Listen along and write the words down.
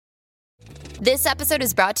This episode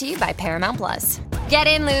is brought to you by Paramount Plus. Get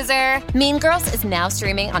in, loser! Mean Girls is now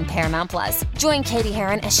streaming on Paramount Plus. Join Katie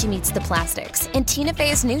Heron as she meets the plastics in Tina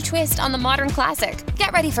Fey's new twist on the modern classic.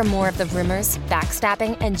 Get ready for more of the rumors,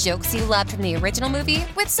 backstabbing, and jokes you loved from the original movie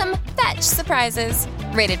with some fetch surprises.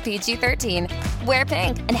 Rated PG-13. Wear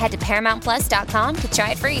pink and head to ParamountPlus.com to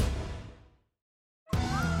try it free.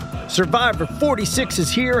 Survivor 46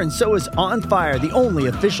 is here, and so is On Fire, the only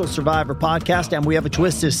official Survivor podcast, and we have a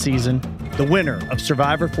twist this season. The winner of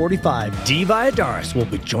Survivor 45, Dee Valladares, will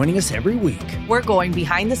be joining us every week. We're going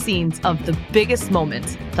behind the scenes of the biggest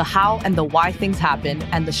moments, the how and the why things happen,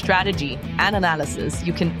 and the strategy and analysis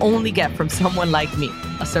you can only get from someone like me,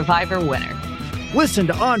 a Survivor winner. Listen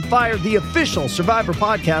to On Fire, the official Survivor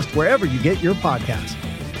podcast, wherever you get your podcasts.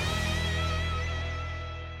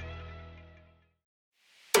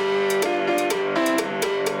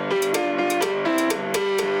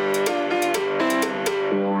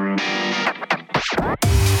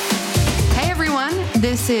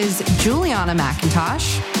 This is Juliana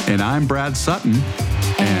McIntosh. And I'm Brad Sutton.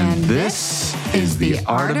 And this is The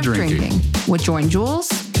Art of Drinking with Join Jules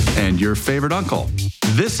and your favorite uncle.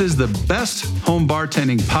 This is the best home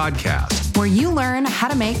bartending podcast where you learn how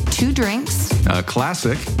to make 2 drinks, a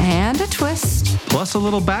classic, and a twist, plus a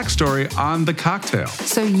little backstory on the cocktail.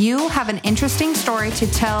 So you have an interesting story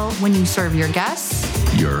to tell when you serve your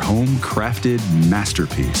guests. Your home-crafted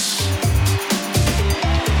masterpiece.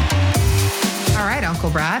 All right, Uncle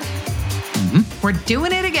Brad. We're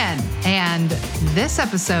doing it again. And this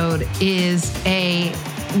episode is a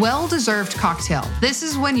well-deserved cocktail. This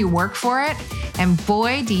is when you work for it. And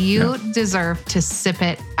boy, do you deserve to sip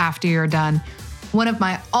it after you're done. One of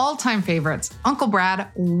my all-time favorites. Uncle Brad,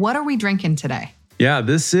 what are we drinking today? Yeah,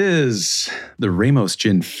 this is the Ramos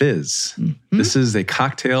Gin Fizz. Mm-hmm. This is a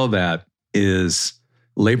cocktail that is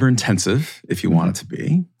labor-intensive, if you want it to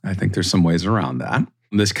be. I think there's some ways around that.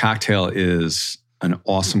 This cocktail is an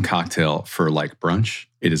awesome cocktail for like brunch.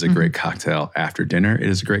 It is a great cocktail after dinner. It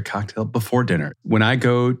is a great cocktail before dinner. When I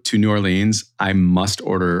go to New Orleans, I must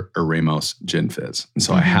order a Ramos Gin Fizz. And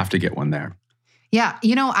so I have to get one there. Yeah.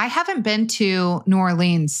 You know, I haven't been to New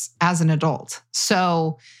Orleans as an adult.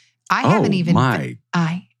 So I haven't even...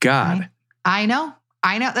 God. I know.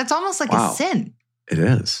 That's almost like a sin. It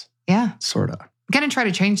is. Yeah. Sort of. I'm going to try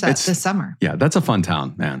to change that this summer. Yeah, that's a fun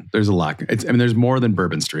town, man. There's a lot. There's more than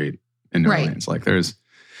Bourbon Street in New Orleans. Like there's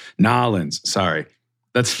Nolans. Sorry.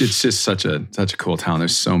 It's just such a cool town.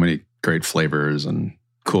 There's so many great flavors and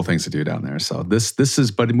cool things to do down there. So this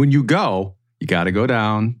is, but when you go, you got to go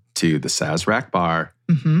down to the Sazerac Bar,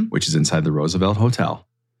 which is inside the Roosevelt Hotel.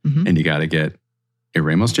 And you got to get a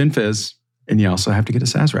Ramos Gin Fizz. And you also have to get a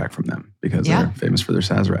Sazerac from them because they're famous for their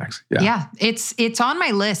Sazeracs. Yeah, it's on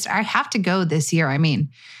my list. I have to go this year. I mean,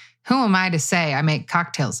 who am I to say I make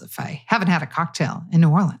cocktails if I haven't had a cocktail in New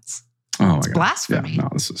Orleans? Oh my God. God. Blasphemy. Yeah, no,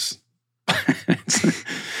 this is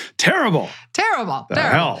terrible. Terrible. The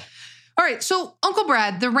hell. All right, so Uncle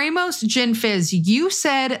Brad, the Ramos Gin Fizz, you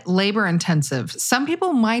said labor intensive. Some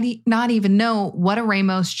people might not even know what a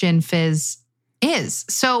Ramos Gin Fizz is.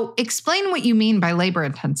 So explain what you mean by labor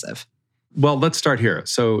intensive. Well, let's start here.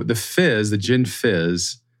 So the fizz, the gin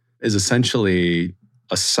fizz, is essentially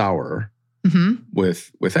a sour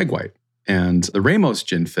with egg white. And the Ramos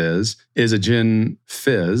Gin Fizz is a gin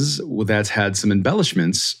fizz that's had some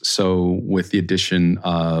embellishments. So with the addition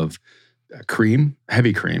of cream,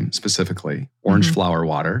 heavy cream specifically, orange flower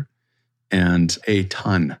water, and a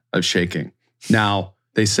ton of shaking. Now,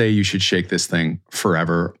 they say you should shake this thing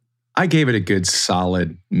forever. I gave it a good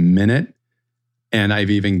solid minute. And I've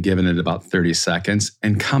even given it about 30 seconds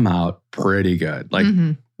and come out pretty good. Like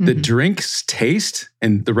the drink's taste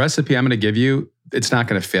and the recipe I'm going to give you, it's not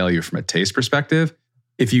going to fail you from a taste perspective.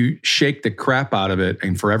 If you shake the crap out of it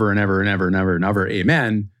and forever and ever and ever and ever and ever,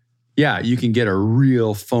 amen, yeah, you can get a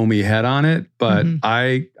real foamy head on it. But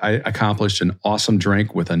I accomplished an awesome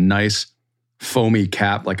drink with a nice foamy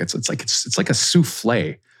cap. Like it's like a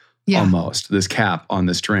souffle almost, this cap on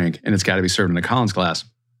this drink. And it's got to be served in a Collins glass.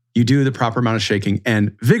 You do the proper amount of shaking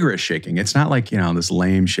and vigorous shaking. It's not like, this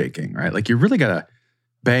lame shaking, right? Like you really got to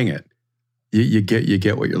bang it. You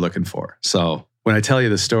get what you're looking for. So when I tell you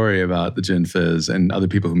the story about the Gin Fizz and other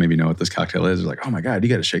people who maybe know what this cocktail is, they're like, oh my God, you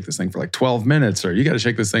got to shake this thing for like 12 minutes or you got to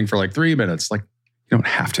shake this thing for like 3 minutes. Like you don't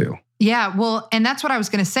have to. Yeah, well, and that's what I was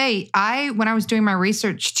going to say. When I was doing my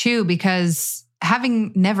research too, because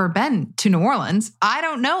having never been to New Orleans, I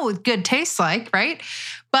don't know what good tastes like, right?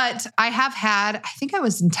 But I have had, I think I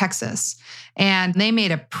was in Texas, and they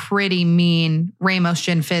made a pretty mean Ramos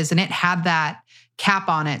Gin Fizz, and it had that cap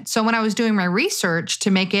on it. So when I was doing my research to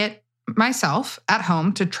make it myself at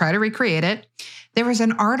home to try to recreate it, There was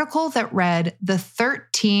an article that read the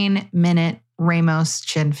 13-minute Ramos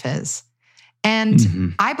Gin Fizz.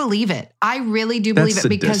 And I believe it. I really do believe it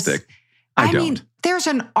because I mean, there's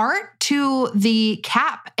an art to the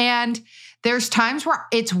cap, and there's times where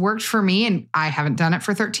it's worked for me and I haven't done it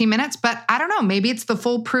for 13 minutes, but I don't know, maybe it's the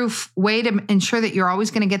foolproof way to ensure that you're always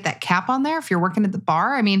going to get that cap on there if you're working at the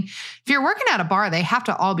bar. I mean, if you're working at a bar, they have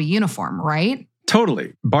to all be uniform, right?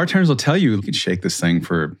 Totally. Bartenders will tell you can shake this thing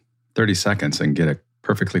for 30 seconds and get a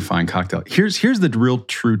perfectly fine cocktail. Here's the real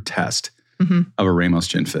true test of a Ramos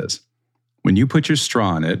Gin Fizz. When you put your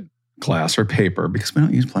straw in it, glass or paper, because we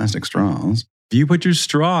don't use plastic straws, if you put your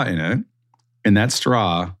straw in it, and that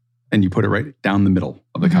straw, and you put it right down the middle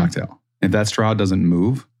of the cocktail. If that straw doesn't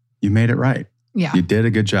move, you made it right. Yeah. You did a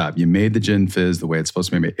good job. You made the gin fizz the way it's supposed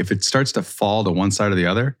to be made. If it starts to fall to one side or the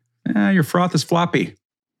other, your froth is floppy.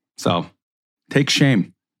 So take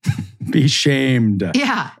shame. Be shamed.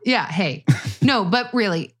 Yeah. Hey, no, but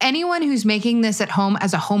really, anyone who's making this at home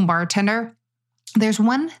as a home bartender, there's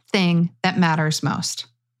one thing that matters most.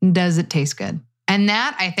 Does it taste good? And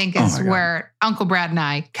that, I think, is where Uncle Brad and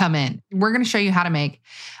I come in. We're going to show you how to make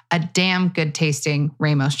a damn good tasting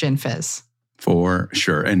Ramos Gin Fizz. For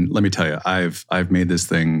sure. And let me tell you, I've made this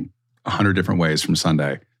thing 100 different ways from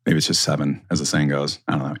Sunday. Maybe it's just 7, as the saying goes.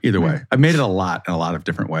 I don't know. Either way, I've made it a lot in a lot of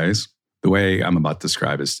different ways. The way I'm about to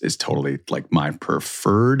describe is totally like my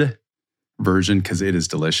preferred version because it is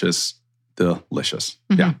delicious. Delicious.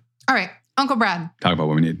 Yeah. All right. Uncle Brad. Talk about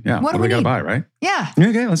what we need. Yeah. What do we got to need? buy, right? Yeah.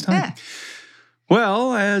 Okay, let's talk.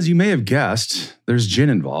 Well, as you may have guessed, there's gin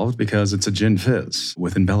involved because it's a gin fizz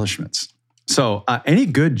with embellishments. So any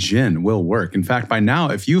good gin will work. In fact, by now,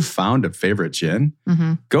 if you've found a favorite gin,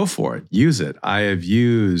 go for it. Use it. I have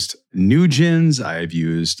used new gins. I have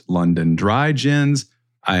used London dry gins.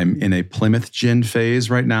 I'm in a Plymouth gin phase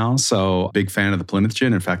right now. So big fan of the Plymouth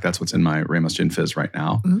gin. In fact, that's what's in my Ramos Gin Fizz right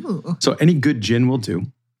now. Ooh. So any good gin will do.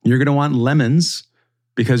 You're going to want lemons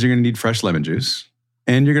because you're going to need fresh lemon juice.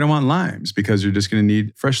 And you're going to want limes because you're just going to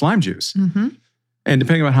need fresh lime juice. And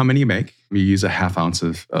depending on how many you make, you use a half ounce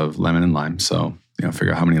of lemon and lime. So,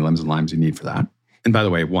 figure out how many lemons and limes you need for that. And by the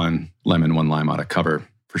way, 1 lemon, 1 lime ought to cover,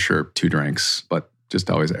 for sure, 2 drinks. But just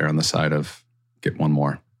always err on the side of get 1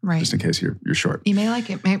 more. Right. Just in case you're short. You may like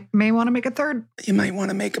it. May want to make a 3rd. You might want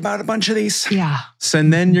to make about a bunch of these. Yeah. So,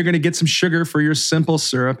 and then you're going to get some sugar for your simple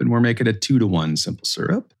syrup. And we're making a 2-to-1 simple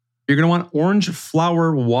syrup. You're going to want orange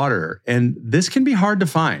flower water. And this can be hard to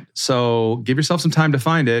find. So give yourself some time to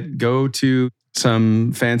find it. Go to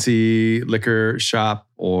some fancy liquor shop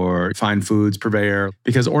or fine foods purveyor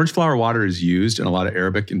because orange flower water is used in a lot of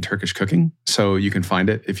Arabic and Turkish cooking. So you can find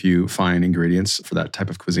it if you find ingredients for that type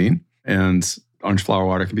of cuisine. And orange flower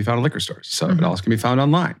water can be found in liquor stores. So it also can be found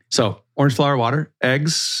online. So orange flower water,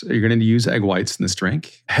 eggs. You're going to use egg whites in this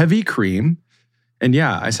drink. Heavy cream. And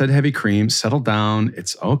yeah, I said heavy cream, settle down.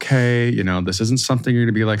 It's okay. This isn't something you're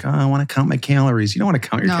going to be like, I want to count my calories. You don't want to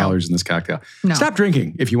count your calories in this cocktail. No. Stop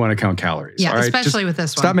drinking if you want to count calories. Yeah, all right? especially with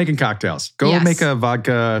this one. Stop making cocktails. Go make a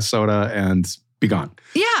vodka soda and be gone.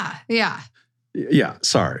 Yeah,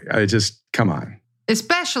 sorry. Come on.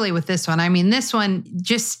 Especially with this one. I mean, this one,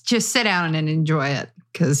 just sit down and enjoy it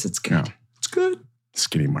because it's good. Yeah, it's good.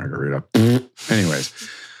 Skinny margarita. Anyways.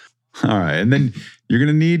 All right. And then you're going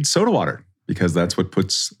to need soda water. Because that's what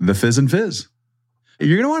puts the fizz in fizz.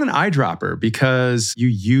 You're going to want an eyedropper because you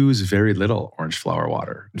use very little orange flower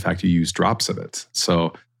water. In fact, you use drops of it.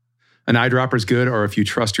 So an eyedropper is good, or if you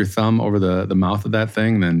trust your thumb over the mouth of that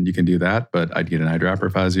thing, then you can do that. But I'd get an eyedropper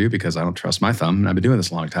if I was you because I don't trust my thumb, and I've been doing this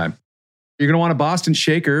a long time. You're going to want a Boston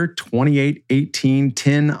Shaker, 28-18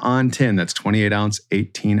 tin on tin. That's 28 ounce,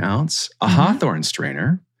 18 ounce. A Hawthorne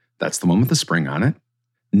strainer. That's the one with the spring on it.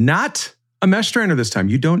 Not a mesh strainer this time.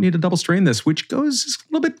 You don't need to double strain this, which goes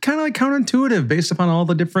a little bit kind of like counterintuitive based upon all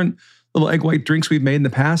the different little egg white drinks we've made in the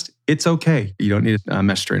past. It's okay. You don't need a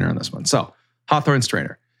mesh strainer on this one. So Hawthorne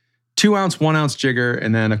strainer, 2 ounce, 1 ounce jigger.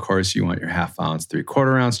 And then of course you want your half ounce,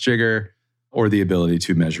 3/4 ounce jigger, or the ability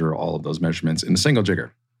to measure all of those measurements in a single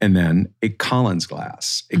jigger. And then a Collins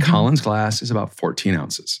glass. A Collins glass is about 14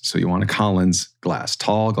 ounces. So you want a Collins glass,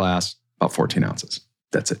 tall glass, about 14 ounces.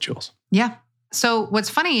 That's it, Jules. Yeah. So what's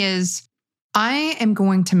funny is I am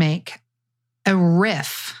going to make a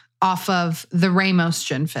riff off of the Ramos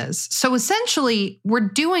Gin Fizz. So essentially, we're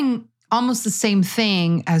doing almost the same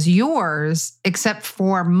thing as yours, except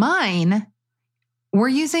for mine, we're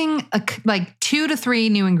using like 2 to 3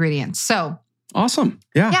 new ingredients. So awesome.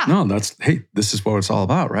 Yeah. No, this is what it's all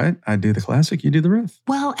about, right? I do the classic, you do the riff.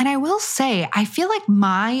 Well, and I will say, I feel like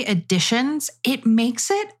my additions, it makes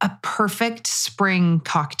it a perfect spring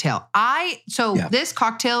cocktail. This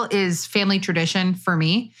cocktail is family tradition for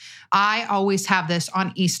me. I always have this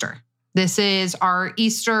on Easter. This is our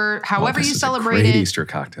Easter, however you celebrate it. Great it. Easter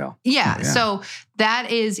cocktail. Yeah. So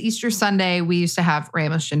that is Easter Sunday. We used to have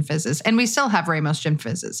Ramos gin fizzes, and we still have Ramos gin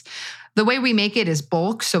fizzes. The way we make it is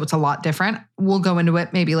bulk, so it's a lot different. We'll go into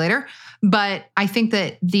it maybe later. But I think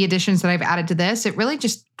that the additions that I've added to this, it really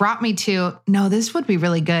just brought me to, no, this would be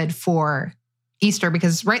really good for Easter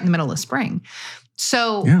because it's right in the middle of spring.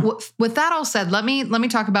 So with that all said, let me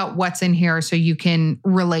talk about what's in here so you can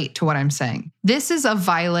relate to what I'm saying. This is a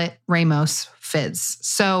violet Ramos fizz.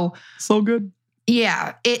 So good.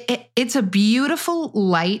 Yeah, it's a beautiful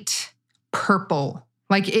light purple.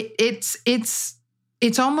 Like it's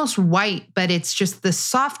almost white, but it's just the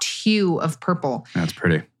soft hue of purple. That's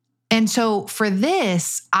pretty. And so for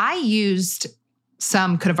this, I used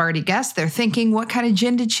some, could have already guessed. They're thinking, what kind of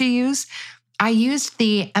gin did she use? I used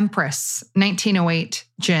the Empress 1908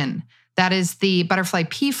 gin. That is the butterfly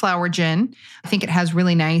pea flower gin. I think it has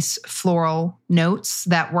really nice floral notes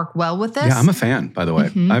that work well with this. Yeah, I'm a fan, by the way.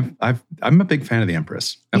 Mm-hmm. I'm a big fan of the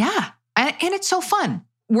Empress. Yep. Yeah, and it's so fun.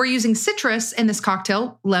 We're using citrus in this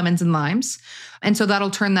cocktail, lemons and limes. And so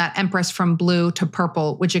that'll turn that Empress from blue to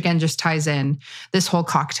purple, which again just ties in this whole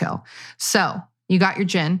cocktail. So you got your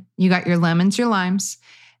gin, you got your lemons, your limes.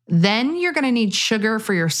 Then you're going to need sugar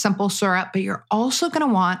for your simple syrup, but you're also going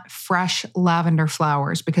to want fresh lavender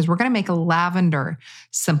flowers because we're going to make a lavender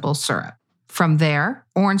simple syrup. From there,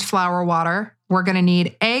 orange flower water. We're going to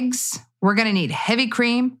need eggs. We're going to need heavy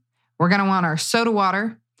cream. We're going to want our soda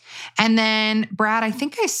water. And then, Brad, I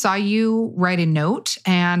think I saw you write a note,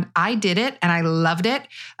 and I did it, and I loved it.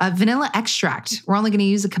 Vanilla extract. We're only going to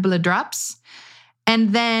use a couple of drops.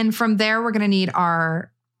 And then from there, we're going to need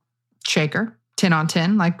our shaker. 10 on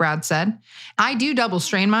 10, like Brad said. I do double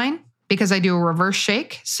strain mine because I do a reverse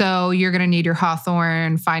shake. So you're going to need your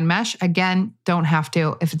Hawthorne fine mesh. Again, don't have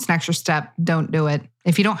to. If it's an extra step, don't do it.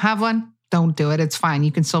 If you don't have one, don't do it. It's fine.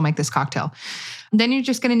 You can still make this cocktail. Then you're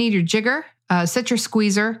just going to need your jigger, citrus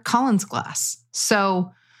squeezer, Collins glass.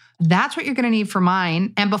 So that's what you're going to need for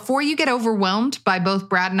mine. And before you get overwhelmed by both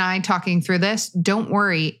Brad and I talking through this, don't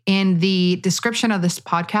worry. In the description of this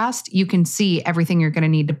podcast, you can see everything you're going to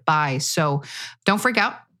need to buy. So don't freak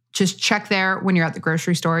out. Just check there when you're at the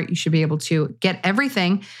grocery store. You should be able to get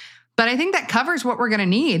everything. But I think that covers what we're going to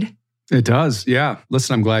need. It does. Yeah.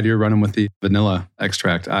 Listen, I'm glad you're running with the vanilla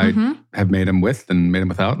extract. I have made them with and made them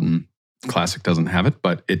without, and Classic doesn't have it,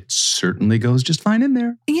 but it certainly goes just fine in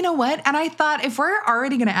there. You know what? And I thought if we're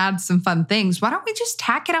already going to add some fun things, why don't we just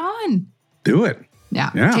tack it on? Do it.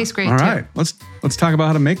 Yeah. Tastes great All too. All right. Let's talk about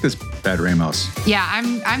how to make this bad Ramos. Yeah,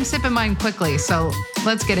 I'm sipping mine quickly, so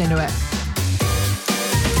let's get into it.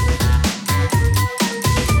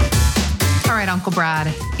 All right, Uncle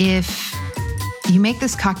Brad, if you make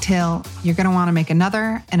this cocktail, you're going to want to make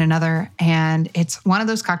another and another. And it's one of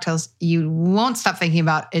those cocktails you won't stop thinking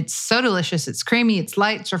about. It's so delicious. It's creamy. It's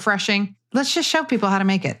light. It's refreshing. Let's just show people how to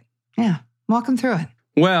make it. Yeah. Walk them through it.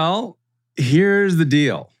 Well, here's the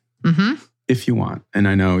deal. If you want, and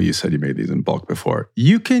I know you said you made these in bulk before,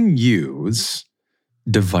 you can use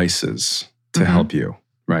devices to help you,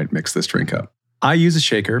 right, mix this drink up. I use a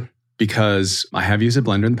shaker because I have used a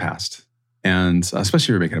blender in the past. And especially if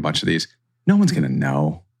you're making a bunch of these, no one's going to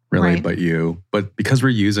know really but you. But because we're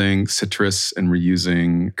using citrus and we're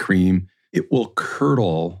using cream, it will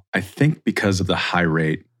curdle, I think, because of the high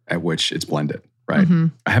rate at which it's blended, right?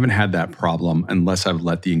 I haven't had that problem unless I've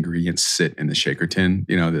let the ingredients sit in the shaker tin.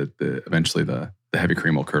 You know, eventually the heavy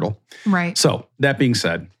cream will curdle. Right. So that being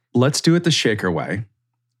said, let's do it the shaker way.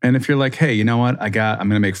 And if you're like, hey, you know what? I'm going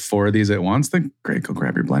to make 4 of these at once, then great, go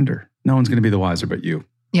grab your blender. No one's going to be the wiser but you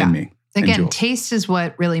and me. Again, taste is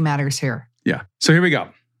what really matters here. Yeah. So here we go.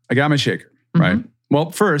 I got my shaker, right?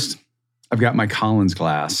 Well, first, I've got my Collins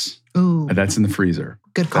glass. Ooh. That's in the freezer.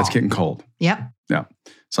 Good call. That's getting cold. Yep. Yeah.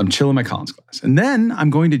 So I'm chilling my Collins glass. And then I'm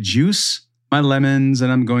going to juice my lemons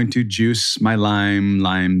and I'm going to juice my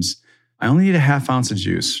limes. I only need a half ounce of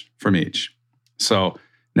juice from each. So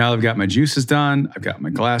now that I've got my juices done, I've got my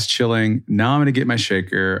glass chilling. Now I'm going to get my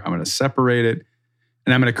shaker. I'm going to separate it.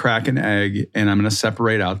 And I'm going to crack an egg and I'm going to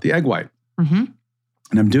separate out the egg white.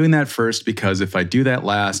 And I'm doing that first because if I do that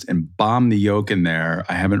last and bomb the yolk in there,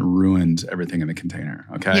 I haven't ruined everything in the container.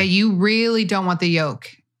 Okay. Yeah, you really don't want the yolk.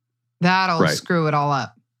 That'll screw it all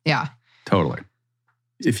up. Yeah. Totally.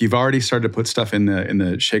 If you've already started to put stuff in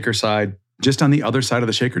the shaker side, just on the other side of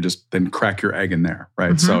the shaker, just then crack your egg in there,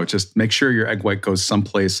 right? So just make sure your egg white goes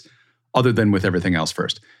someplace other than with everything else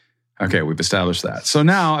first. Okay, we've established that. So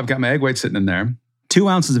now I've got my egg white sitting in there. 2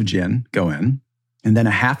 ounces of gin go in, and then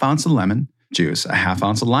a half ounce of lemon juice, a half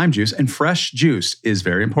ounce of lime juice, and fresh juice is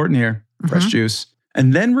very important here. Fresh juice.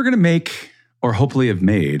 And then we're going to make or hopefully have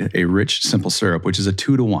made a rich simple syrup, which is a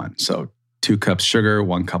 2-to-1. So 2 cups sugar,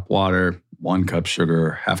 1 cup water, 1 cup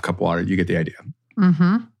sugar, half cup water. You get the idea.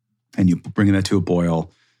 Mm-hmm. And you bring that to a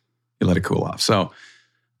boil. You let it cool off. So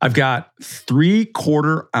I've got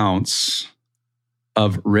 3/4 ounce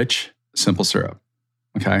of rich simple syrup.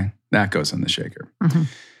 Okay. That goes in the shaker. Mm-hmm.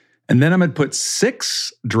 And then I'm going to put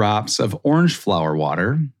 6 drops of orange flower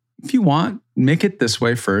water. If you want, make it this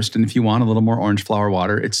way first. And if you want a little more orange flower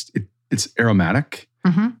water, it's aromatic.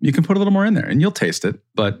 Mm-hmm. You can put a little more in there and you'll taste it.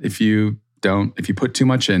 But if you put too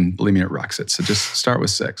much in, believe me, it wrecks it. So just start with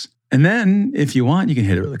 6. And then if you want, you can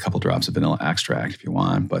hit it with a couple drops of vanilla extract if you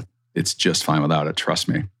want, but it's just fine without it. Trust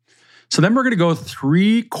me. So then we're going to go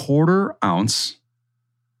 3/4 ounce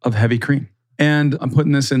of heavy cream. And I'm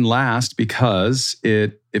putting this in last because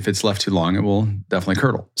if it's left too long, it will definitely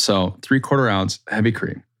curdle. So 3/4 ounce heavy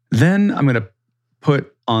cream. Then I'm going to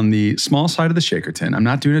put on the small side of the shaker tin. I'm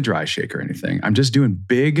not doing a dry shake or anything. I'm just doing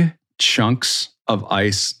big chunks of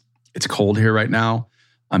ice. It's cold here right now.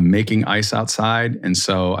 I'm making ice outside. And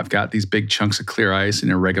so I've got these big chunks of clear ice in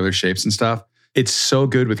irregular shapes and stuff. It's so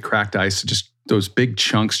good with cracked ice. Just those big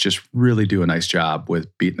chunks just really do a nice job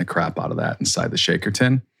with beating the crap out of that inside the shaker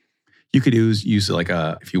tin. You could use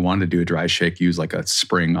if you wanted to do a dry shake, use like a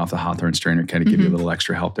spring off the Hawthorne strainer, kind of give you a little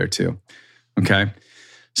extra help there too. Okay.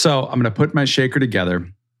 So I'm going to put my shaker together.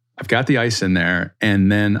 I've got the ice in there, and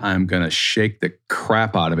then I'm going to shake the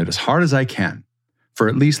crap out of it as hard as I can for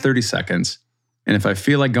at least 30 seconds. And if I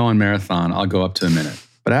feel like going marathon, I'll go up to a minute.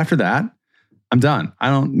 But after that, I'm done. I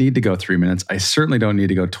don't need to go 3 minutes. I certainly don't need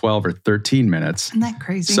to go 12 or 13 minutes. Isn't that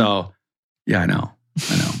crazy? So, yeah, I know.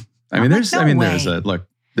 I mean,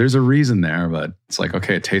 there's a reason there, but it's like,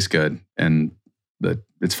 okay, it tastes good and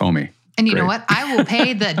it's foamy. And you know what? I will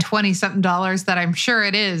pay the $20-something that I'm sure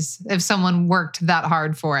it is if someone worked that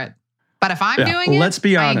hard for it. But if I'm doing it, let's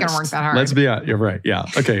be honest. I ain't going to work that hard. Let's be honest. You're right. Yeah.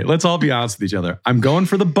 Okay. Let's all be honest with each other. I'm going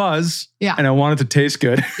for the buzz. Yeah. And I want it to taste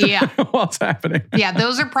good. Yeah. While it's happening. Yeah.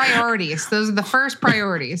 Those are priorities. Those are the first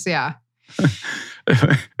priorities. Yeah.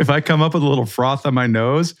 If I come up with a little froth on my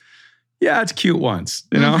nose, yeah, it's cute once,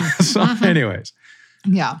 you know? So anyways.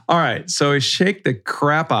 Yeah. All right. So I shake the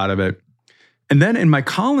crap out of it. And then in my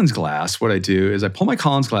Collins glass, what I do is I pull my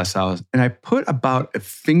Collins glass out and I put about a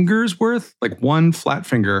finger's worth, like 1 flat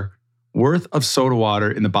finger worth of soda water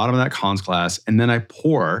in the bottom of that Collins glass. And then I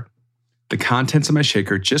pour the contents of my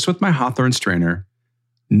shaker just with my Hawthorne strainer,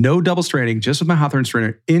 no double straining, just with my Hawthorne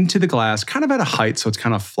strainer into the glass, kind of at a height. So it's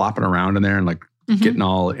kind of flopping around in there and like getting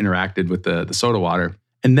all interacted with the soda water.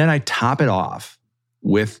 And then I top it off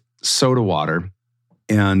with soda water.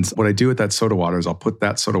 And what I do with that soda water is I'll put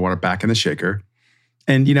that soda water back in the shaker.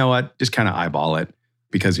 And you know what? Just kind of eyeball it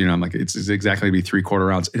because, I'm like, it's exactly to be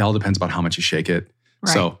 3/4 ounce. It all depends about how much you shake it.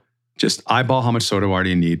 Right. So just eyeball how much soda water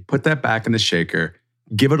you need, put that back in the shaker,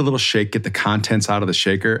 give it a little shake, get the contents out of the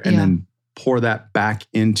shaker, and then pour that back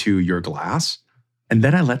into your glass. And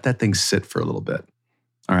then I let that thing sit for a little bit.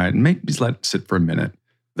 All right. And maybe just let it sit for a minute.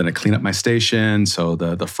 Then I clean up my station. So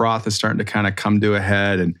the froth is starting to kind of come to a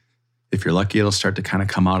head. And if you're lucky, it'll start to kind of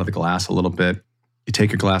come out of the glass a little bit. You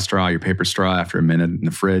take your glass straw, your paper straw after a minute in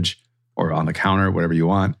the fridge or on the counter, whatever you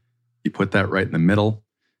want. You put that right in the middle.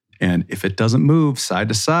 And if it doesn't move side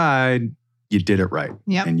to side, you did it right.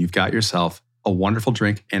 Yep. And you've got yourself a wonderful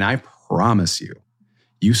drink. And I promise you,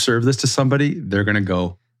 you serve this to somebody, they're going to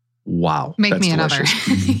go, wow, Make that's me delicious.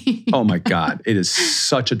 another. Oh my God. It is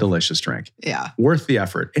such a delicious drink. Yeah. Worth the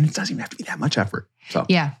effort. And it doesn't even have to be that much effort. So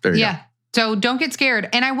there you go. So don't get scared.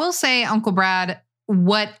 And I will say, Uncle Brad,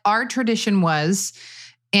 what our tradition was,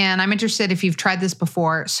 and I'm interested if you've tried this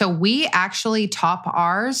before. So we actually top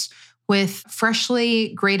ours with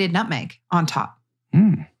freshly grated nutmeg on top.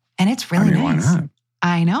 And it's really nice. Why not?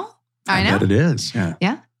 I know. I bet it is. Yeah.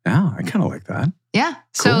 Yeah. Yeah. I kind of like that. Yeah.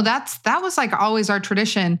 Cool. So that was like always our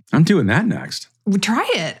tradition. I'm doing that next. Try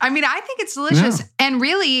it. I mean, I think it's delicious. Yeah. And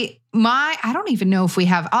really, I don't even know if we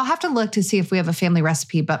have, I'll have to look to see if we have a family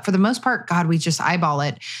recipe, but for the most part, God, we just eyeball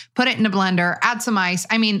it, put it in a blender, add some ice.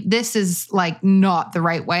 I mean, this is like not the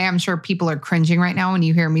right way. I'm sure people are cringing right now when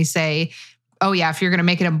you hear me say, oh yeah, if you're going to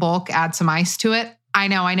make it in bulk, add some ice to it. I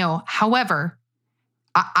know. However,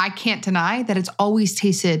 I can't deny that it's always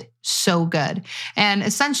tasted so good. And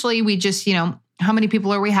essentially we just, how many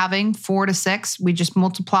people are we having? 4 to 6. We just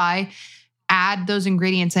multiply, add those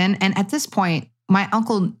ingredients in. And at this point, my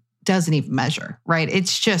uncle doesn't even measure, right?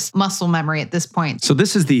 It's just muscle memory at this point. So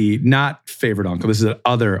this is the not favorite uncle. This is the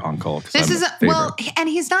other uncle. This is and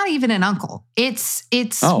he's not even an uncle. We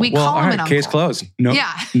call him an uncle. Case closed.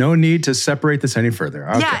 No need to separate this any further.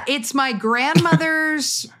 Okay. Yeah, it's my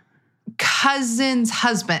grandmother's cousin's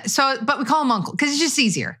husband. But we call him Uncle because it's just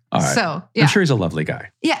easier. All right. So, yeah. I'm sure he's a lovely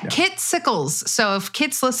guy. Yeah. Kit Sickles. So if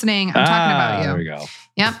Kit's listening, I'm talking about you. There we go.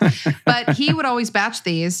 Yep. But he would always batch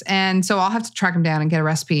these. And so I'll have to track him down and get a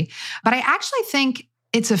recipe. But I actually think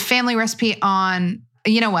it's a family recipe on,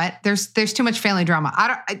 you know what? There's too much family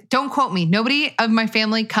drama. Don't quote me. Nobody of my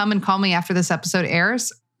family come and call me after this episode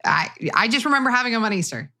airs. I just remember having them on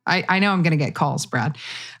Easter. I know I'm going to get calls, Brad.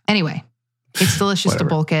 Anyway, it's delicious to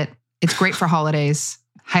bulk it. It's great for holidays.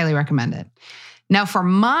 Highly recommend it. Now for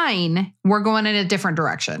mine, we're going in a different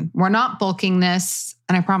direction. We're not bulking this,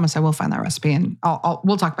 and I promise I will find that recipe, and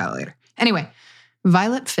we'll talk about it later. Anyway,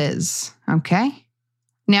 violet fizz, okay?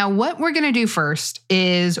 Now what we're going to do first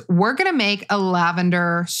is we're going to make a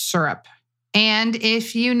lavender syrup. And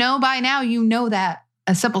if you know by now, you know that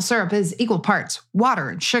a simple syrup is equal parts water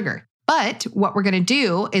and sugar. But what we're going to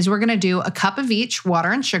do is we're going to do a cup of each,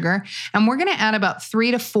 water and sugar, and we're going to add about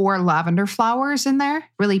 3 to 4 lavender flowers in there,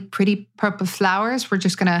 really pretty purple flowers. We're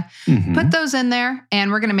just going to put those in there,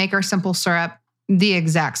 and we're going to make our simple syrup the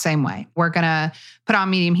exact same way. We're going to put on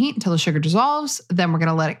medium heat until the sugar dissolves. Then we're going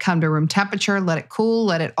to let it come to room temperature, let it cool,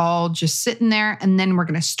 let it all just sit in there, and then we're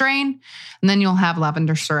going to strain, and then you'll have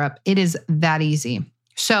lavender syrup. It is that easy.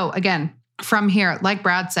 So again, from here, like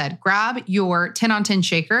Brad said, grab your 10-on-10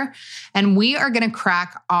 shaker, and we are going to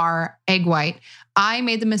crack our egg white. I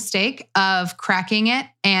made the mistake of cracking it,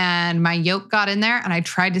 and my yolk got in there, and I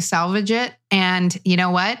tried to salvage it. And you know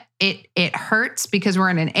what? It hurts because we're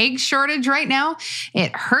in an egg shortage right now.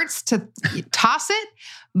 It hurts to toss it.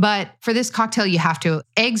 But for this cocktail, you have to.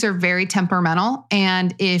 Eggs are very temperamental.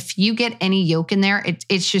 And if you get any yolk in there,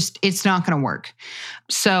 it's not going to work.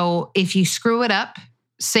 So if you screw it up,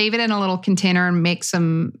 save it in a little container and make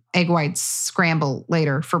some egg whites scramble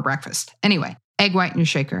later for breakfast. Anyway, egg white in your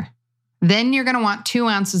shaker. Then you're going to want 2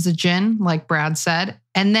 ounces of gin, like Brad said.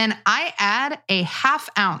 And then I add a 1/2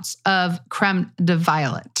 ounce of creme de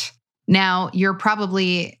violet. Now, you're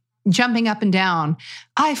probably jumping up and down.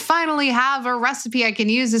 I finally have a recipe I can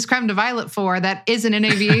use this creme de violet for that isn't an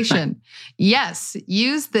aviation. Yes,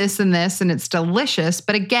 use this and this, and it's delicious.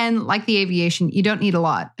 But again, like the aviation, you don't need a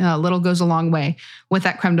lot. A little goes a long way with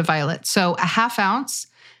that creme de violet. So a 1/2 ounce.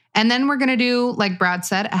 And then we're going to do, like Brad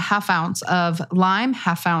said, a 1/2 ounce of lime,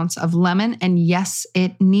 1/2 ounce of lemon. And yes,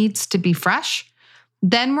 it needs to be fresh.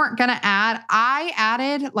 Then we're going to I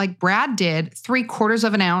added, like Brad did, 3/4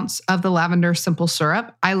 of an ounce of the lavender simple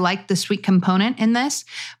syrup. I like the sweet component in this.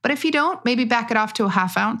 But if you don't, maybe back it off to a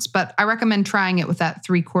 1/2 ounce. But I recommend trying it with that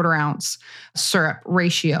 3/4 ounce syrup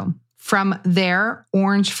ratio. From there,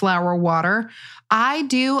 orange flower water. I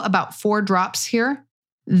do about 4 drops here.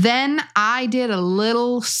 Then I did a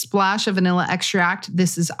little splash of vanilla extract.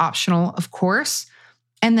 This is optional, of course.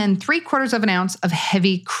 And then 3/4 of an ounce of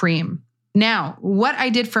heavy cream. Now, what I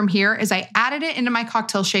did from here is I added it into my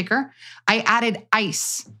cocktail shaker. I added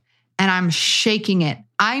ice, and I'm shaking it.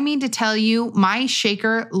 I mean to tell you, my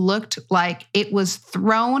shaker looked like it was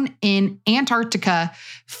thrown in Antarctica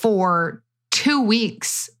for 2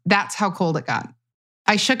 weeks. That's how cold it got.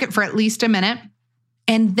 I shook it for at least a minute.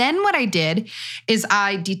 And then what I did is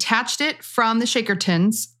I detached it from the shaker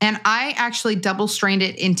tins, and I actually double strained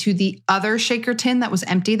it into the other shaker tin that was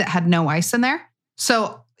empty that had no ice in there.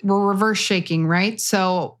 So we're reverse shaking, right?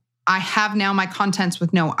 So I have now my contents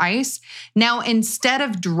with no ice. Now, instead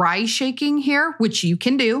of dry shaking here, which you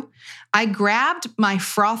can do, I grabbed my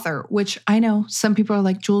frother, which I know some people are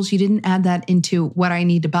like, Jules, you didn't add that into what I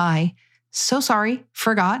need to buy. So sorry,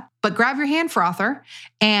 forgot. But grab your hand frother,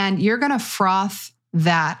 and you're going to froth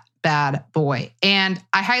that bad boy. And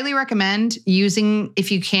I highly recommend using, if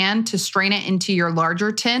you can, to strain it into your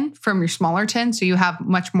larger tin from your smaller tin so you have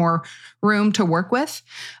much more room to work with.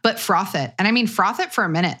 But froth it. And I mean, froth it for a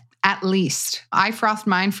minute at least. I frothed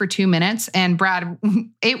mine for 2 minutes. And Brad,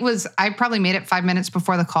 I probably made it 5 minutes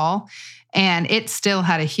before the call, and it still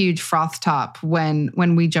had a huge froth top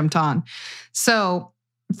when we jumped on. So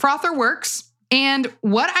frother works. And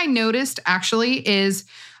what I noticed actually is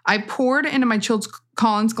I poured into my chilled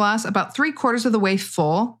Collins glass about 3/4 of the way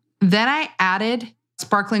full. Then I added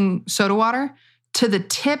sparkling soda water to the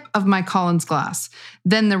tip of my Collins glass.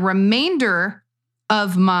 Then the remainder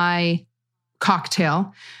of my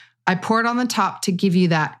cocktail, I poured on the top to give you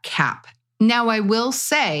that cap. Now I will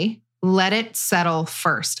say, let it settle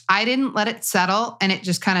first. I didn't let it settle, and it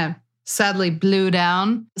just kind of sadly blew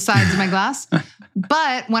down the sides of my glass.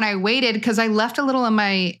 But when I waited, because I left a little in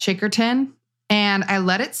my shaker tin, and I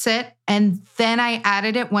let it sit, and then I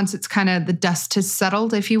added it once it's kind of the dust has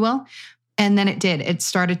settled, if you will. And then it did. It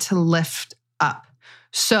started to lift up.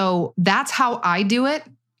 So that's how I do it.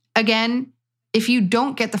 Again, if you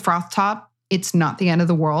don't get the froth top, it's not the end of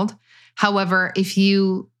the world. However, if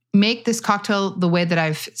you make this cocktail the way that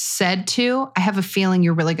I've said to, I have a feeling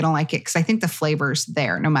you're really going to like it because I think the flavor's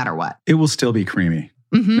there no matter what. It will still be creamy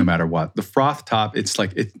no matter what. The froth top, it's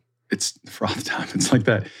like it's the froth top. It's like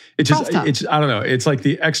that. It's just, I don't know. It's like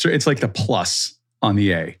the extra, it's like the plus on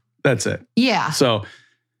the A. That's it. Yeah. So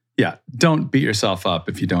yeah, don't beat yourself up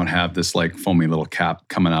if you don't have this like foamy little cap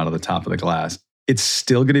coming out of the top of the glass. It's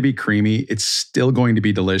still going to be creamy. It's still going to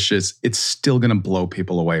be delicious. It's still going to blow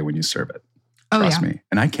people away when you serve it. Trust me.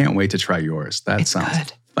 And I can't wait to try yours. That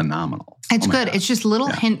sounds phenomenal. It's good. God. It's just little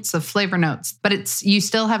hints of flavor notes, but you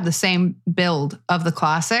still have the same build of the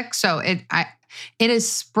classic. So it is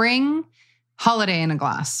spring holiday in a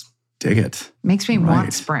glass. Dig it. Makes me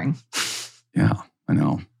want spring. Yeah, I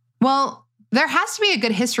know. Well, there has to be a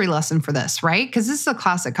good history lesson for this, right? Because this is a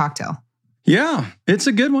classic cocktail. Yeah, it's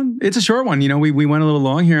a good one. It's a short one. You know, we went a little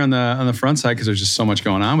long here on the front side because there's just so much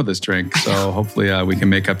going on with this drink. So hopefully we can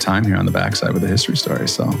make up time here on the back side with the history story.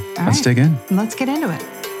 So let's dig in. Let's get into it.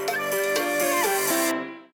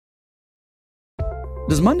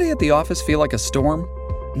 Does Monday at the office feel like a storm?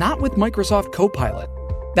 Not with Microsoft Copilot.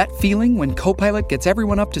 That feeling when Copilot gets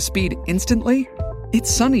everyone up to speed instantly? It's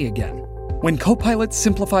sunny again. When Copilot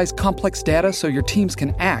simplifies complex data so your teams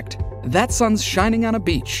can act, that sun's shining on a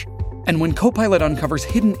beach. And when Copilot uncovers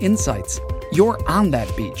hidden insights, you're on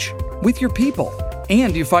that beach with your people,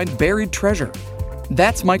 and you find buried treasure.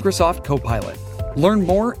 That's Microsoft Copilot. Learn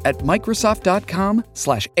more at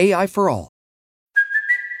Microsoft.com/AI for all.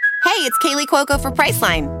 Hey, it's Kaylee Cuoco for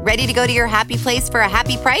Priceline. Ready to go to your happy place for a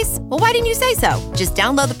happy price? Well, why didn't you say so? Just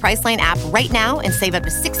download the Priceline app right now and save up to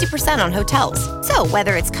 60% on hotels. So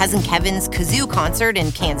whether it's Cousin Kevin's Kazoo Concert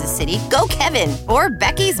in Kansas City, go Kevin, or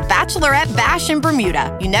Becky's Bachelorette Bash in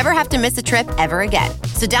Bermuda, you never have to miss a trip ever again.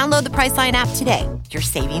 So download the Priceline app today. Your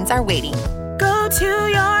savings are waiting. Go to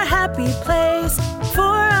your happy place for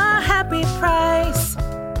a happy price.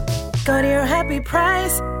 Go to your happy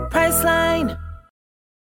price, Priceline.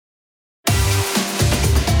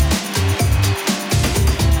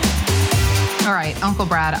 All right, Uncle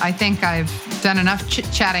Brad, I think I've done enough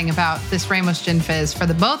chit-chatting about this Ramos Gin Fizz for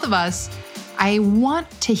the both of us. I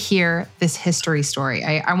want to hear this history story.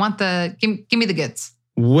 I want give me the goods.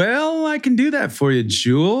 Well, I can do that for you,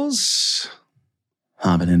 Jules.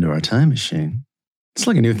 Hopping into our time machine. It's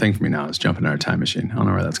like a new thing for me now, is jumping in our time machine. I don't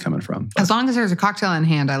know where that's coming from. As long as there's a cocktail in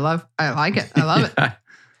hand, I like it. I love it.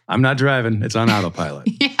 I'm not driving. It's on autopilot.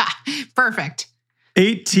 Yeah, perfect.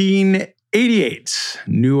 1888,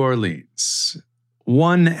 New Orleans.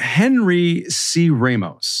 One Henry C.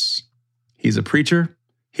 Ramos. He's a preacher.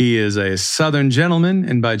 He is a Southern gentleman.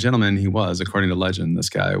 And by gentleman, he was, according to legend, this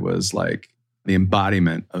guy was like the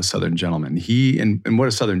embodiment of Southern gentleman. And what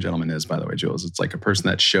a Southern gentleman is, by the way, Jules, it's like a person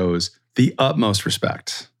that shows the utmost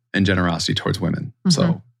respect and generosity towards women. Mm-hmm.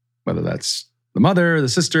 So whether that's the mother, the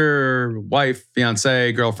sister, wife,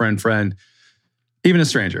 fiance, girlfriend, friend, even a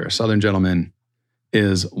stranger, a Southern gentleman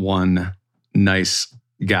is one nice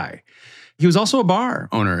guy. He was also a bar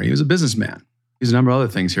owner. He was a businessman. He's a number of other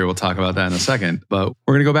things here. We'll talk about that in a second. But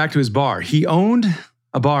we're going to go back to his bar. He owned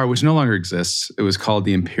a bar which no longer exists. It was called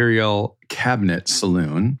the Imperial Cabinet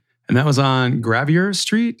Saloon. And that was on Gravier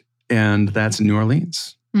Street. And that's in New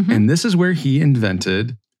Orleans. Mm-hmm. And this is where he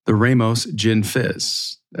invented the Ramos Gin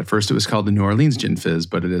Fizz. At first, it was called the New Orleans Gin Fizz,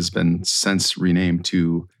 but it has been since renamed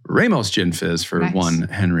to Ramos Gin Fizz for one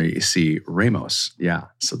Henry C. Ramos. Yeah,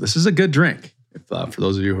 so this is a good drink for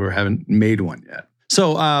those of you who haven't made one yet.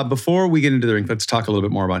 So before we get into the drink, let's talk a little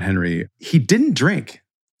bit more about Henry. He didn't drink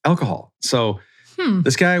alcohol. So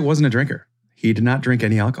this guy wasn't a drinker. He did not drink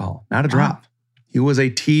any alcohol, not a drop. He was a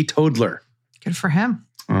teetotaler. Good for him.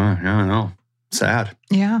 Yeah, I know. Sad.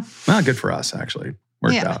 Yeah. Well, good for us, actually.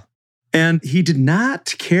 Worked out. And he did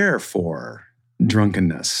not care for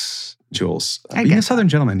drunkenness, Jules. Being a Southern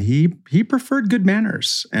gentleman, he preferred good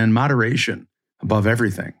manners and moderation above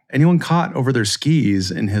everything. Anyone caught over their skis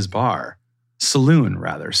in his bar, saloon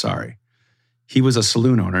rather, sorry. He was a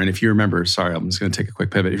saloon owner. And if you remember, sorry, I'm just going to take a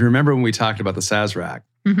quick pivot. If you remember when we talked about the Sazerac,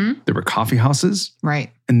 there were coffee houses.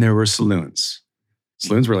 Right. And there were saloons.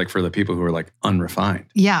 Saloons were like for the people who were like unrefined.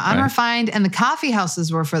 Yeah, unrefined. Right? And the coffee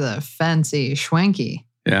houses were for the fancy, schwanky.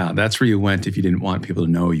 Yeah, that's where you went if you didn't want people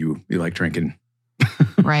to know you like drinking.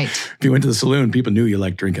 Right. If you went to the saloon, people knew you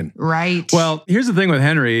liked drinking. Right. Well, here's the thing with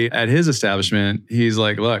Henry. At his establishment, he's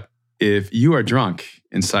like, look, if you are drunk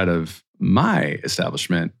inside of my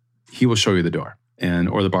establishment, he will show you the door,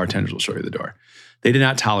 or the bartenders will show you the door. They did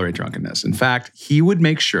not tolerate drunkenness. In fact, he would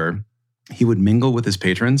make sure he would mingle with his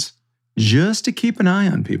patrons just to keep an eye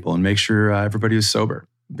on people and make sure everybody was sober.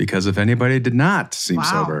 Because if anybody did not seem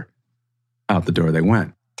sober, out the door they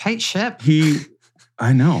went. Tight ship.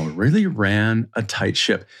 I know, really ran a tight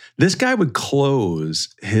ship. This guy would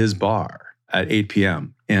close his bar at 8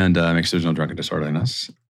 p.m. and make sure there's no drunken disorderliness.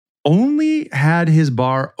 Only had his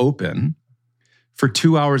bar open for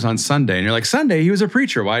 2 hours on Sunday. And you're like, Sunday? He was a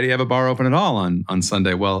preacher. Why do you have a bar open at all on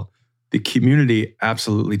Sunday? Well, the community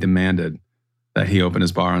absolutely demanded that he open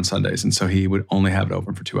his bar on Sundays. And so he would only have it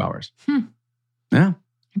open for 2 hours. Yeah.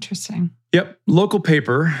 Interesting. Yep. Local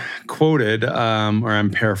paper quoted, or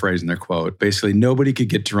I'm paraphrasing their quote, basically, nobody could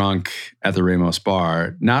get drunk at the Ramos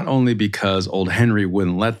bar, not only because old Henry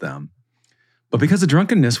wouldn't let them, but because the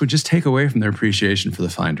drunkenness would just take away from their appreciation for the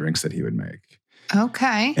fine drinks that he would make.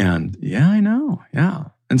 Okay. And yeah, I know. Yeah.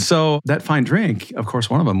 And so that fine drink, of course,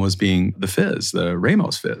 one of them was being the fizz, the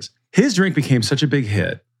Ramos fizz. His drink became such a big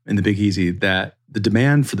hit in the Big Easy that the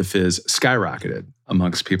demand for the fizz skyrocketed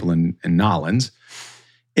amongst people in Nolens.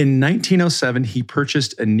 In 1907, he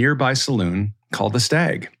purchased a nearby saloon called the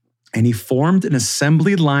Stag, and he formed an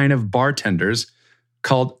assembly line of bartenders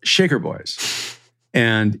called Shaker Boys.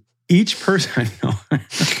 And each person, I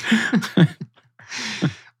know.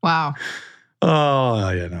 Wow.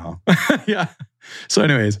 Oh, you know. Yeah. So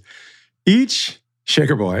anyways, each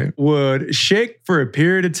Shaker Boy would shake for a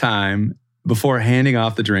period of time before handing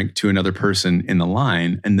off the drink to another person in the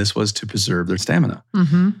line, and this was to preserve their stamina.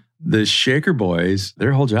 Mm-hmm. The Shaker Boys,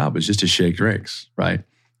 their whole job was just to shake drinks, right?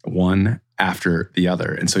 One after the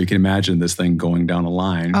other. And so you can imagine this thing going down a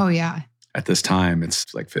line. Oh, yeah. At this time,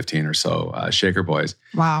 it's like 15 or so Shaker Boys.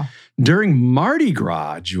 Wow. During Mardi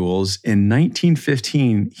Gras, Jules, in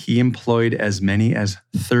 1915, he employed as many as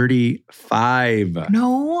 35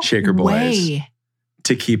 Shaker Boys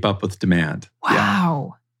to keep up with demand. Wow.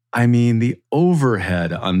 Yeah. I mean, the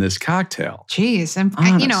overhead on this cocktail. Jeez. And,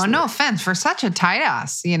 no offense, for such a tight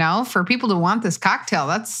ass, for people to want this cocktail,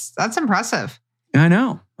 that's impressive. I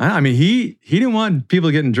know. I mean, he didn't want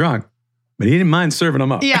people getting drunk, but he didn't mind serving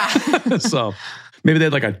them up. Yeah. So maybe they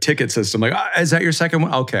had like a ticket system. Like, is that your second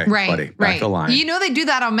one? Okay, right, buddy, back the line. They do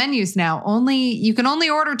that on menus now. You can only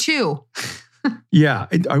order 2. Yeah.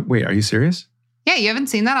 Wait, are you serious? Yeah, you haven't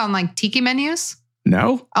seen that on like tiki menus?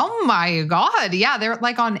 No? Oh my God. Yeah, they're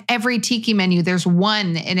like on every tiki menu, there's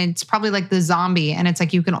one, and it's probably like the zombie, and it's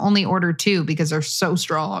like you can only order 2 because they're so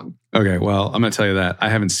strong. Okay, well, I'm going to tell you that. I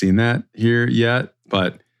haven't seen that here yet,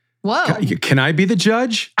 but whoa. Can I be the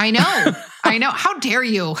judge? I know. How dare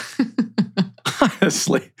you?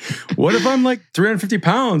 Honestly, what if I'm like 350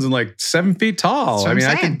 pounds and like 7 feet tall? I mean,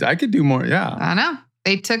 I could do more. Yeah. I know.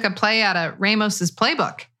 They took a play out of Ramos's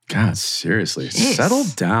playbook. God, seriously, settle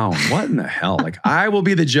down. What in the hell? Like, I will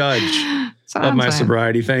be the judge of my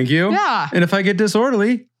sobriety. Thank you. Yeah. And if I get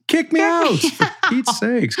disorderly, kick me out. For Pete's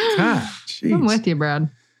sakes. God, jeez. I'm with you, Brad.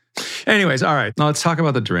 Anyways, all right. Now let's talk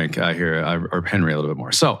about the drink here, or Henry a little bit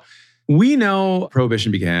more. So we know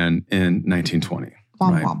Prohibition began in 1920.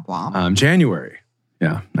 Womp, right? womp, womp. January.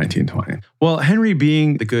 Yeah, 1920. Well, Henry,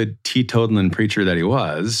 being the good teetotaling preacher that he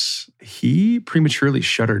was, he prematurely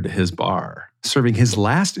shuttered his bar, serving his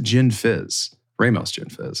last gin fizz, Ramos gin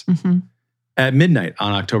fizz, at midnight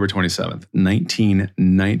on October 27th,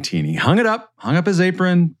 1919. He hung up his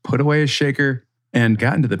apron, put away his shaker, and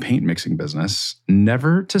got into the paint mixing business,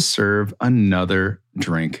 never to serve another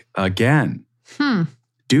drink again.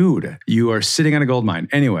 Dude, you are sitting on a gold mine.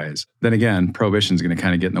 Anyways, then again, Prohibition's going to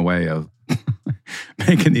kind of get in the way of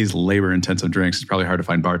making these labor-intensive drinks. It's probably hard to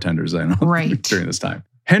find bartenders, I know, during this time.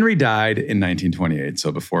 Henry died in 1928,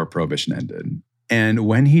 so before Prohibition ended. And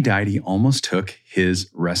when he died, he almost took his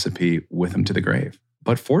recipe with him to the grave.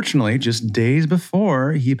 But fortunately, just days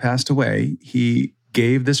before he passed away, he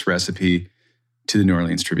gave this recipe to the New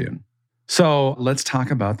Orleans Tribune. So let's talk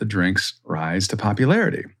about the drink's rise to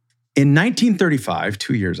popularity. In 1935,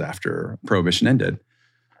 2 years after Prohibition ended,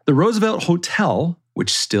 the Roosevelt Hotel,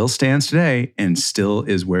 which still stands today and still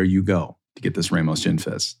is where you go to get this Ramos Gin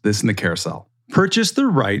Fizz, this and the Carousel, purchased the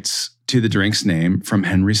rights to the drink's name from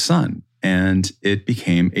Henry's son, and it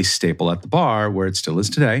became a staple at the bar where it still is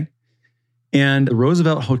today. And the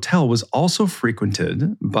Roosevelt Hotel was also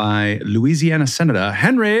frequented by Louisiana Senator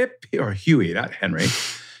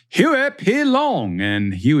Huey P. Long,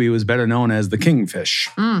 and Huey was better known as the Kingfish.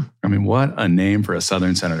 I mean, what a name for a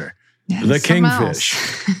Southern senator. Yeah, the Kingfish.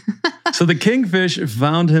 So the Kingfish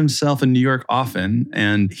found himself in New York often,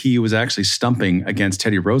 and he was actually stumping against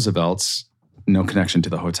Teddy Roosevelt's, no connection to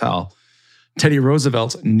the hotel, Teddy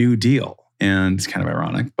Roosevelt's New Deal. And it's kind of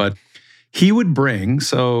ironic, but he would bring,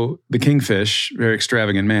 so the Kingfish, very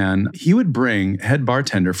extravagant man, he would bring head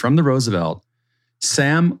bartender from the Roosevelt,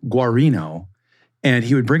 Sam Guarino, and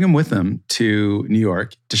he would bring him with him to New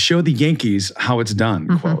York to show the Yankees how it's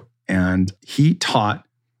done, quote. And he taught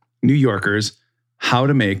New Yorkers how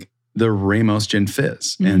to make the Ramos Gin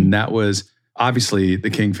Fizz. And that was obviously the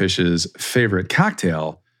Kingfish's favorite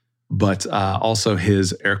cocktail, but also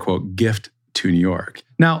his, air quote, gift to New York.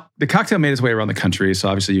 Now, the cocktail made its way around the country. So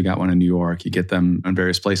obviously you got one in New York, you get them in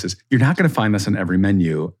various places. You're not going to find this on every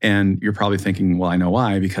menu. And you're probably thinking, well, I know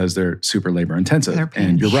why, because they're super labor intensive.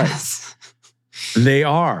 And you're right. They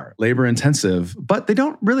are labor intensive, but they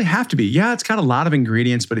don't really have to be. Yeah, it's got a lot of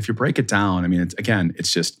ingredients, but if you break it down, I mean,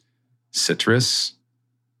 it's just citrus,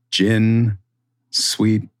 gin,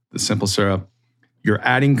 sweet, the simple syrup. You're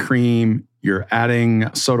adding cream, you're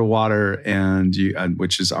adding soda water, and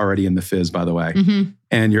which is already in the fizz, by the way,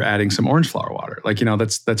 and you're adding some orange flower water. Like,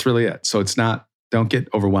 that's really it. So it's not, don't get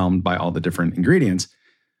overwhelmed by all the different ingredients.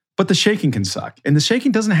 But the shaking can suck. And the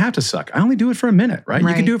shaking doesn't have to suck. I only do it for a minute, right?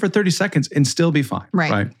 You can do it for 30 seconds and still be fine,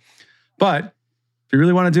 right? But if you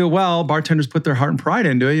really want to do it well, bartenders put their heart and pride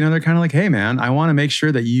into it. They're kind of like, hey, man, I want to make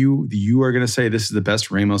sure that you are going to say this is the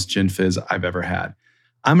best Ramos Gin Fizz I've ever had.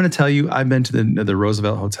 I'm going to tell you, I've been to the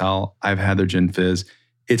Roosevelt Hotel. I've had their Gin Fizz.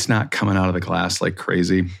 It's not coming out of the glass like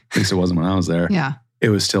crazy. At least it wasn't when I was there. Yeah. It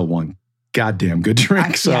was still one goddamn good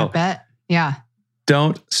drink. I bet. Yeah.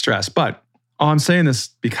 Don't stress. But I'm saying this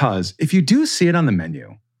because if you do see it on the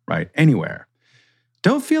menu, right, anywhere,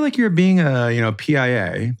 don't feel like you're being a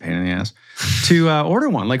PIA, pain in the ass, to order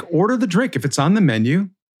one. Like, order the drink. If it's on the menu,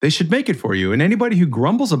 they should make it for you. And anybody who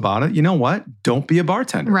grumbles about it, you know what? Don't be a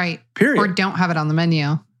bartender. Right. Period. Or don't have it on the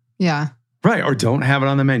menu. Yeah. Right. Or don't have it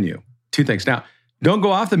on the menu. Two things. Now, don't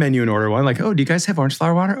go off the menu and order one. Like, oh, do you guys have orange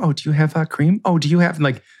flower water? Oh, do you have cream? Oh, do you have,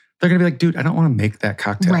 like, they're going to be like, dude, I don't want to make that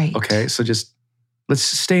cocktail. Right. Okay. So just, let's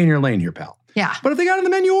stay in your lane here, pal. Yeah. But if they got it on the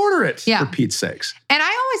menu, order it. For Pete's sakes. And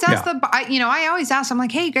I always ask I'm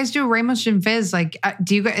like, hey, you guys do a Ramos Gin Fizz. Like,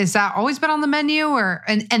 is that always been on the menu? Or,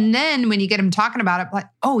 and then when you get them talking about it, like,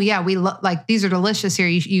 oh yeah, we like, these are delicious here.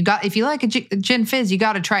 You got, if you like a Gin Fizz, you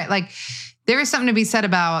got to try it. Like, there is something to be said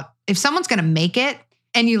about if someone's going to make it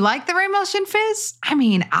and you like the Ramos Gin Fizz, I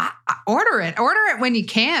mean, I order it when you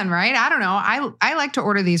can, right? I don't know. I like to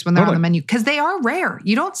order these when they're on the menu because they are rare.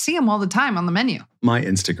 You don't see them all the time on the menu. My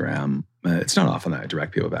Instagram, it's not often that I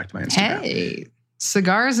direct people back to my Instagram. Hey,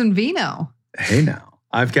 cigars and vino. Hey now.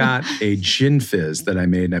 I've got a Gin Fizz that I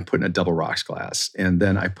made and I put in a double rocks glass. And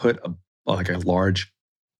then I put a large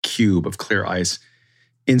cube of clear ice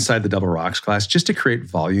inside the double rocks glass just to create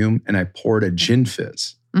volume. And I poured a Gin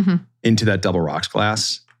Fizz into that double rocks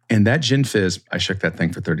glass. And that Gin Fizz, I shook that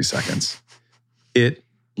thing for 30 seconds. It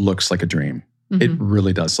looks like a dream. It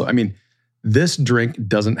really does. So, I mean, this drink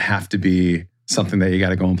doesn't have to be something that you got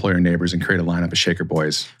to go employ your neighbors and create a lineup of shaker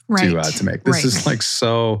boys to make. This is like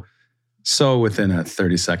so within a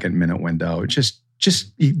 30-second minute window. Just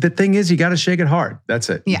the thing is, you got to shake it hard. That's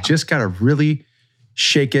it. Yeah. You just got to really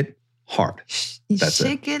shake it hard. That's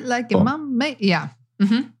shake it like your mom made. Yeah.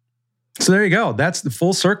 So there you go. That's the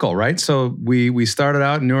full circle, right? So we started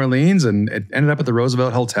out in New Orleans and it ended up at the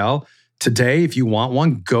Roosevelt Hotel. Today, if you want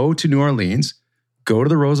one, go to New Orleans, go to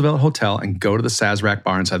the Roosevelt Hotel and go to the Sazerac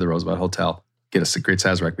bar inside the Roosevelt Hotel. Get us a great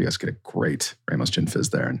Sazerac. We get a great Ramos Gin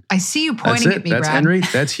Fizz there. And I see you pointing at me, That's Brad. Henry.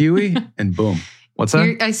 That's Huey. And boom. What's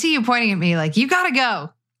that? I see you pointing at me like, you got to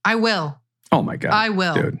go. I will. Oh my God. I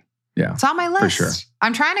will. Dude. Yeah. It's on my list. For sure.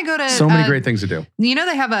 I'm trying to go to... So many great things to do.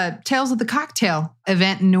 They have a Tales of the Cocktail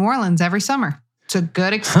event in New Orleans every summer. It's a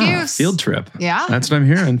good excuse. Field trip. Yeah. That's what I'm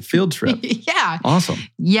hearing. Field trip. Yeah. Awesome.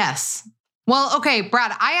 Yes. Well, okay,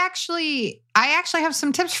 Brad, I actually have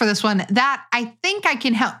some tips for this one that I think I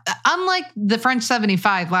can help. Unlike the French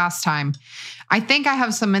 75 last time, I think I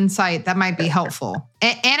have some insight that might be helpful.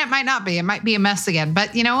 And it might not be. It might be a mess again.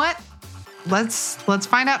 But you know what? Let's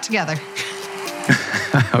find out together.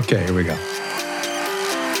 Okay, here we go.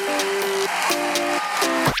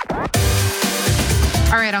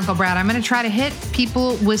 All right, Uncle Brad, I'm going to try to hit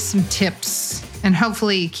people with some tips and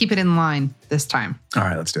hopefully keep it in line this time. All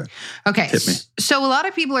right, let's do it. Okay. Hit me. So a lot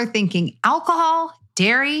of people are thinking alcohol,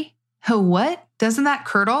 dairy, what? Doesn't that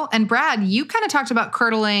curdle? And Brad, you kind of talked about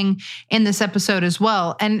curdling in this episode as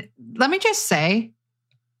well. And let me just say,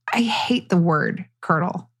 I hate the word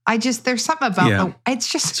curdle. There's something about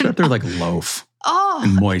it's just... It's they're like loaf. Oh.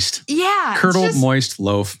 And moist. Yeah. Curdled, moist,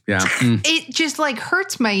 loaf. Yeah. It just like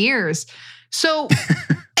hurts my ears. So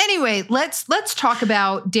anyway, let's talk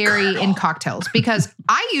about dairy in cocktails because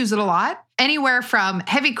I use it a lot, anywhere from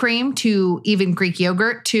heavy cream to even Greek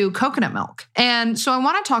yogurt to coconut milk. And so I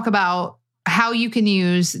want to talk about how you can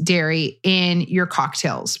use dairy in your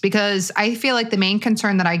cocktails because I feel like the main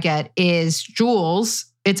concern that I get is Jules,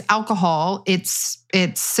 it's alcohol, it's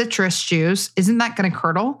citrus juice. Isn't that going to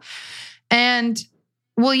curdle? And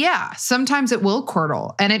well, yeah, sometimes it will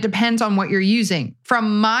curdle and it depends on what you're using.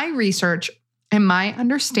 From my research, and my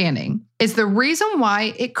understanding is the reason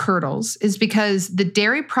why it curdles is because the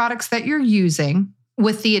dairy products that you're using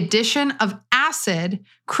with the addition of acid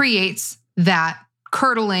creates that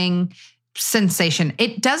curdling sensation.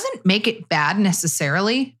 It doesn't make it bad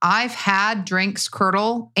necessarily. I've had drinks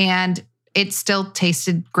curdle and it still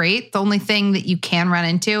tasted great. The only thing that you can run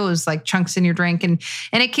into is like chunks in your drink and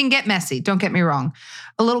it can get messy. Don't get me wrong.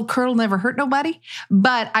 A little curdle never hurt nobody.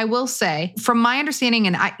 But I will say, from my understanding,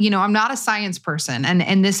 and I'm not a science person,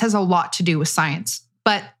 and this has a lot to do with science,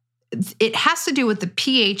 but it has to do with the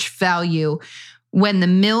pH value when the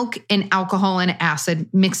milk and alcohol and acid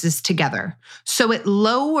mixes together. So it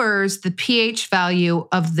lowers the pH value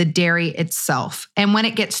of the dairy itself. And when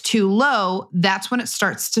it gets too low, that's when it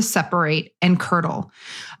starts to separate and curdle.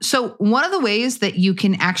 So one of the ways that you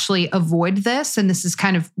can actually avoid this, and this is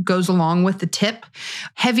kind of goes along with the tip,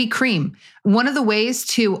 heavy cream. One of the ways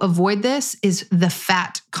to avoid this is the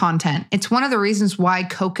fat content. It's one of the reasons why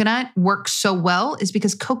coconut works so well is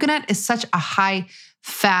because coconut is such a high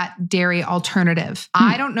fat dairy alternative.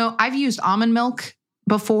 I don't know. I've used almond milk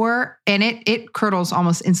before and it curdles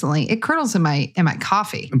almost instantly. It curdles in my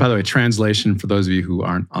coffee. And by the way, translation for those of you who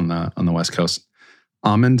aren't on the West Coast,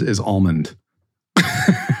 almond is almond.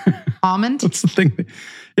 Almond? That's the thing.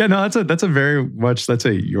 Yeah, no, that's a very much, that's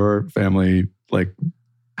a your family, like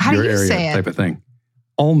how your do you area say it? Type of thing.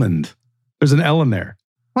 Almond. There's an L in there.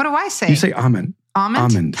 What do I say? You say almond.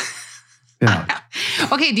 Almond? Almond. Yeah.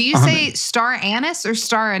 Okay, do you say star anise or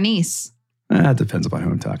star anise? That depends upon who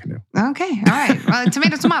I'm talking to. Okay, all right. Well,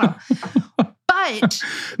 tomato. But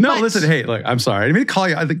listen, hey, look, I'm sorry. I didn't mean to call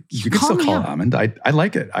you. I think you can still call it almond. I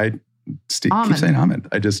like it. I keep saying almond.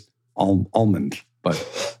 I just almond.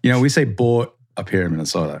 But we say boat up here in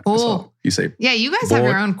Minnesota. So you say you guys have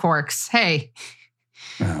your own quirks. Hey.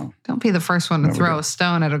 No. Don't be the first one to throw a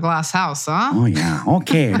stone at a glass house, huh? Oh, yeah.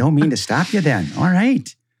 Okay. I don't mean to stop you then. All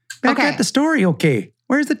right. Back at the story. Okay.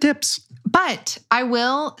 Where's the tips? But I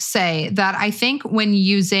will say that I think when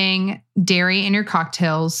using dairy in your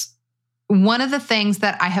cocktails, one of the things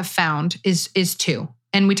that I have found is two.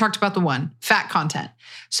 And we talked about the one, fat content.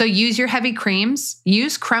 So use your heavy creams.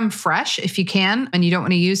 Use creme fraiche if you can, and you don't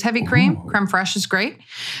want to use heavy cream. Creme fraiche is great.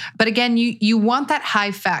 But again, you want that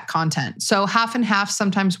high fat content. So half and half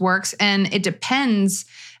sometimes works. And it depends.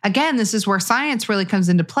 Again, this is where science really comes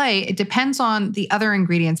into play. It depends on the other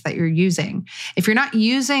ingredients that you're using. If you're not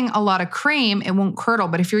using a lot of cream, it won't curdle.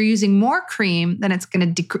 But if you're using more cream, then it's going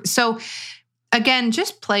to decrease. So again,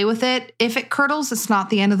 just play with it. If it curdles, it's not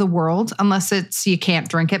the end of the world, unless you can't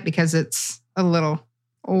drink it because it's a little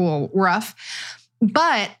rough.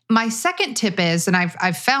 But my second tip is, and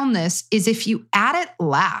I've found this, is if you add it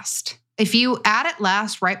last. If you add it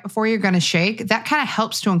last right before you're going to shake, that kind of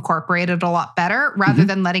helps to incorporate it a lot better rather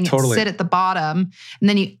than letting it sit at the bottom and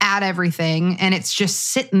then you add everything and it's just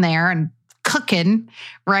sitting there and cooking,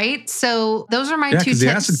 right? So those are my two tips. Yeah, because the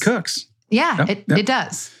acid cooks. Yeah, it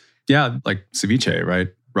does. Yeah, like ceviche, right?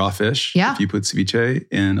 Raw fish. Yeah. If you put ceviche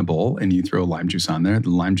in a bowl and you throw lime juice on there,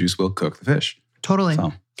 the lime juice will cook the fish. Totally.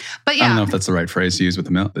 So, but yeah. I don't know if that's the right phrase to use with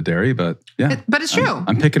the dairy, but yeah. But it's true.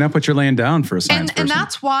 I'm picking up what you're laying down for a science person. And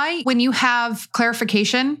that's why when you have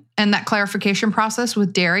clarification and that clarification process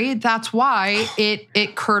with dairy, that's why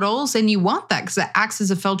it curdles and you want that because it acts as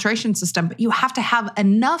a filtration system. But you have to have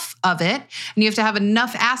enough of it and you have to have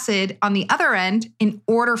enough acid on the other end in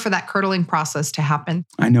order for that curdling process to happen.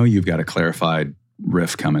 I know you've got a clarified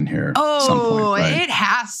riff coming here at some point, right? It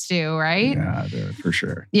has to, right? Yeah, for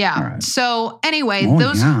sure. Yeah. Right. So anyway,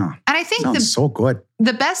 and I think so good.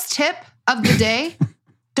 The best tip of the day,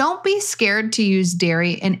 don't be scared to use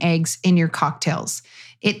dairy and eggs in your cocktails.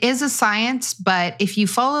 It is a science, but if you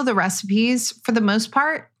follow the recipes, for the most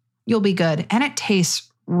part, you'll be good. And it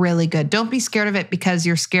tastes really good. Don't be scared of it because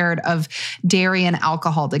you're scared of dairy and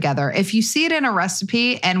alcohol together. If you see it in a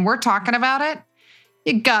recipe and we're talking about it,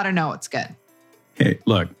 you gotta know it's good. Hey,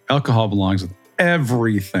 look, alcohol belongs with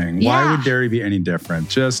everything. Yeah. Why would dairy be any different?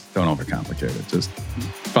 Just don't overcomplicate it. Just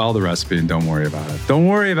follow the recipe and don't worry about it. Don't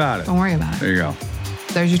worry about it. Don't worry about it. There you go.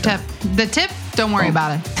 There's your tip. The tip, don't worry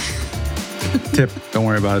about it. Tip, don't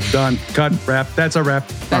worry about it. Done. Cut. Wrap. That's a wrap.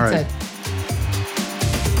 That's all right. it.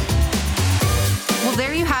 Well,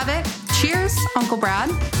 there you have it. Cheers, Uncle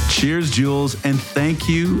Brad. Cheers, Jules. And thank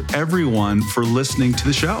you, everyone, for listening to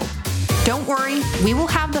the show. Don't worry, we will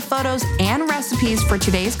have the photos and recipes for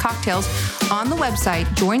today's cocktails on the website,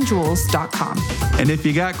 joinjules.com. And if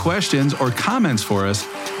you got questions or comments for us,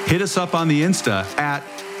 hit us up on the Insta at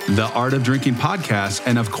The Art of Drinking Podcast.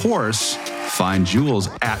 And of course, find Jules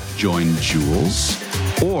at Join Jules.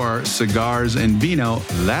 or Cigars and Vino,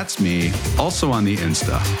 that's me, also on the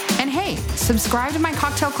Insta. And hey, subscribe to my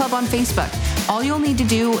cocktail club on Facebook. All you'll need to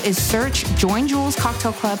do is search Join Jules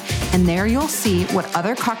Cocktail Club, and there you'll see what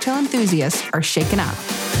other cocktail enthusiasts are shaking up.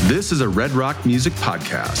 This is a Red Rock Music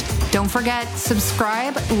Podcast. Don't forget,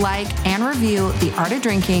 subscribe, like, and review The Art of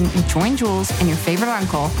Drinking with Join Jules and your favorite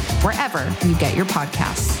uncle wherever you get your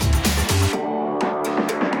podcasts.